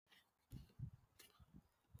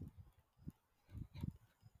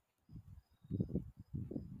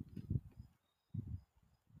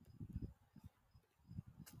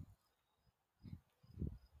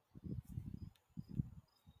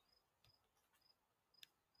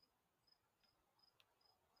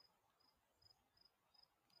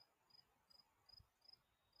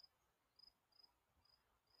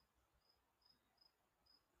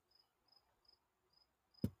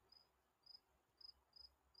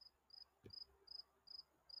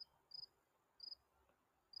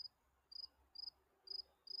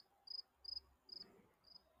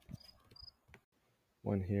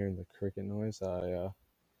when hearing the cricket noise,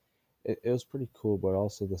 it was pretty cool, but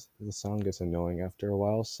also the sound gets annoying after a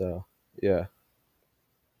while. So yeah,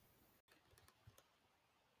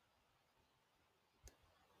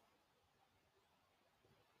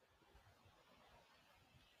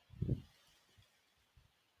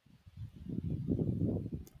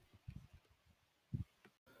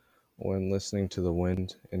 when listening to the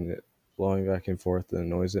wind and it blowing back and forth, the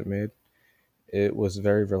noise it made, it was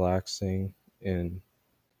very relaxing. And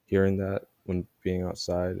hearing that when being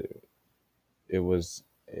outside,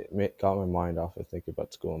 got my mind off of thinking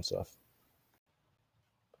about school and stuff.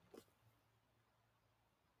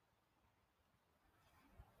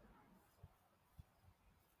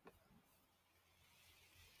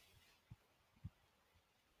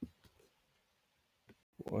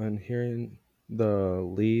 When hearing the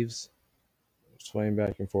leaves swaying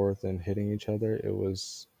back and forth and hitting each other, it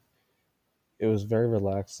was very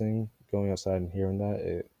relaxing. Going outside and hearing that,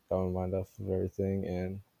 it got my mind off of everything,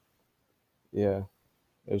 and yeah,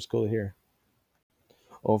 it was cool to hear.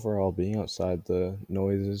 Overall, being outside, the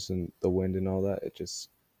noises and the wind and all that, it just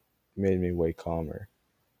made me way calmer.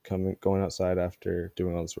 Coming Going outside after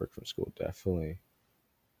doing all this work from school definitely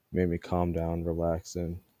made me calm down, relax,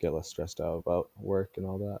 and get less stressed out about work and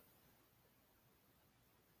all that.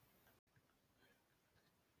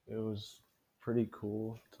 It was pretty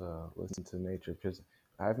cool to listen to nature because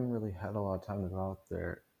I haven't really had a lot of time to go out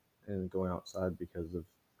there and going outside because of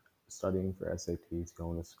studying for SATs,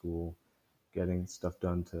 going to school, getting stuff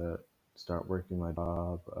done to start working my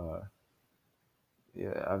job.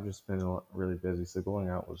 Yeah, I've just been really busy, so going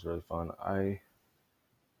out was really fun. I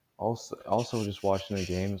also just watching the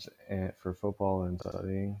games and for football and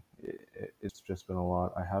studying. It's just been a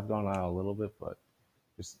lot. I have gone out a little bit, but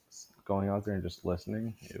just going out there and just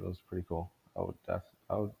listening, it was pretty cool. I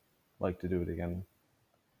would like to do it again.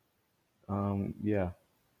 Yeah.